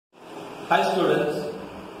Hi students,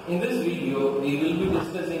 in this video we will be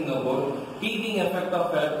discussing about heating effect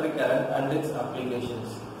of electric current and its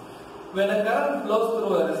applications. When a current flows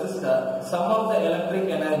through a resistor, some of the electric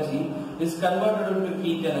energy is converted into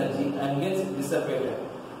heat energy and gets dissipated.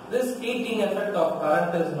 This heating effect of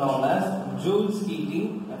current is known as Joule's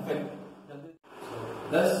heating effect.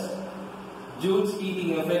 Thus, Joule's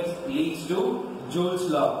heating effect leads to Joule's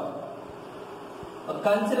law.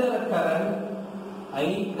 Consider a current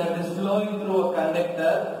I that is flowing through a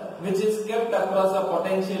conductor which is kept across a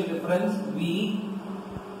potential difference V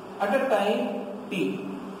at a time t.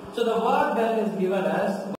 So the work done is given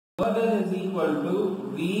as work done is equal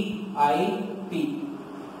to VIT.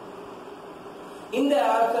 In the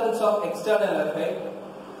absence of external effect,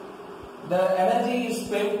 the energy is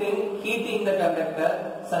spent in heating the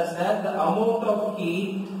conductor such that the amount of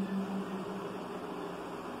heat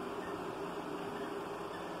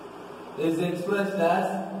is expressed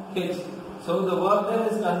as H. So the work done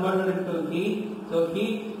is converted into heat. So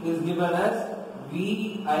heat is given as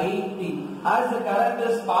VIT. As the current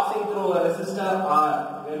is passing through a resistor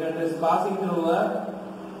R, when it is passing through a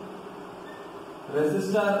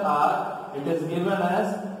resistor R, it is given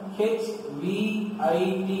as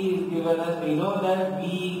HVIT is given as, we know that V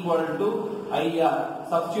equal to IR.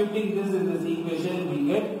 Substituting this in this equation, we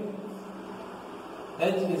get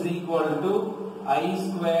H is equal to I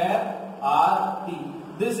square RT.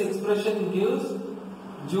 This expression gives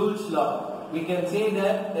Joule's law. We can say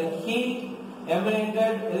that the heat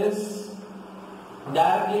emanated is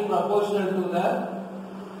directly proportional to the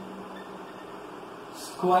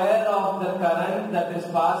square of the current that is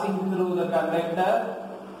passing through the conductor,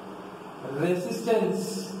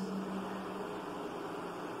 resistance,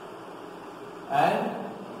 and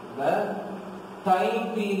the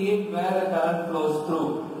time period where the current flows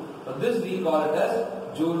through. So this we call it as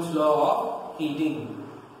Joule's law of heating.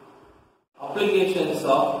 Applications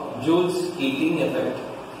of Joule's heating effect.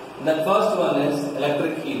 The first one is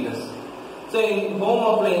electric heaters. So in home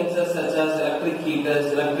appliances such as electric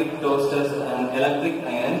heaters, electric toasters and electric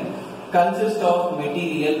iron consist of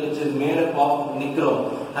material which is made up of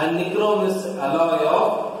nichrome, and nichrome is alloy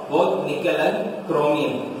of both nickel and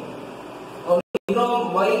chromium.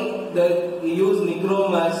 Nichrome, why they use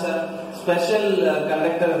nichrome as a special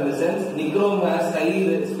conductor in the sense nichrome has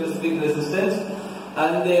high specific resistance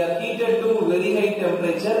and they are heated to very high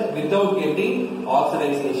temperature without getting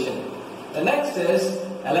oxidization. The next is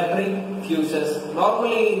electric fuses.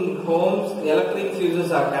 Normally in homes, electric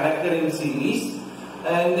fuses are connected in series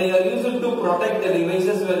and they are used to protect the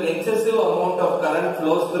devices when excessive amount of current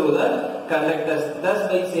flows through the conductors,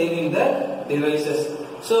 thus by saving the devices.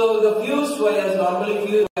 So the fused wires, normally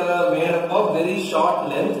fused wires are made up of very short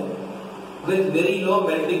length with very low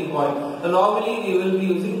melting point. So normally we will be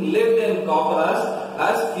using lead and copper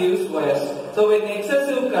as fused wires. So when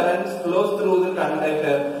excessive current flows through the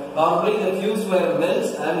conductor, normally the fused wire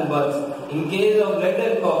melts and burns. In case of lead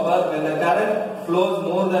and copper, when the current flows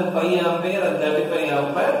more than 5 ampere and 35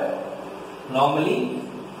 ampere, normally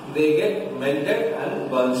they get melted and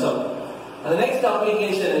burns out. And the next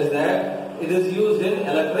application is that it is used in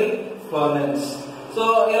electric furnace.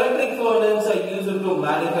 So electric furnaces are used to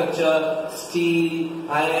manufacture steel,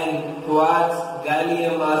 iron, quartz,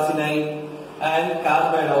 gallium arsenide and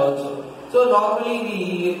carbide also. So normally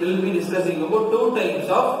we will be discussing about two types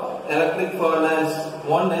of electric furnace.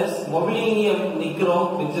 One is molybdenum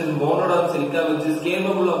nichrome, which is monodon silica, which is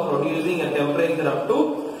capable of producing a temperature up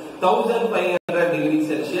to 1500 degrees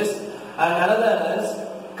Celsius, and another is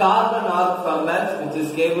carbon arc furnace, which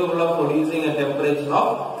is capable of producing a temperature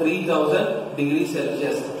of 3000 degrees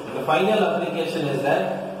Celsius. The final application is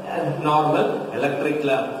that normal electric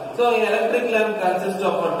lamp. So an electric lamp consists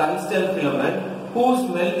of a tungsten filament whose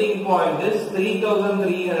melting point is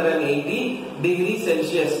 3380 degrees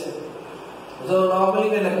Celsius. So normally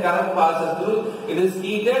when a current passes through, it is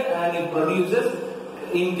heated and it produces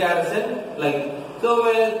incandescent light. So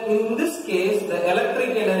in this case, the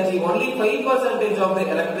electric energy, only 5% of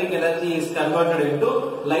the electric energy is converted into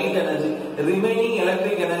light energy. The remaining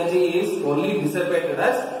electric energy is only dissipated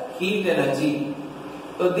as heat energy.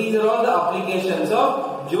 So these are all the applications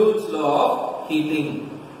of Joule's law of heating.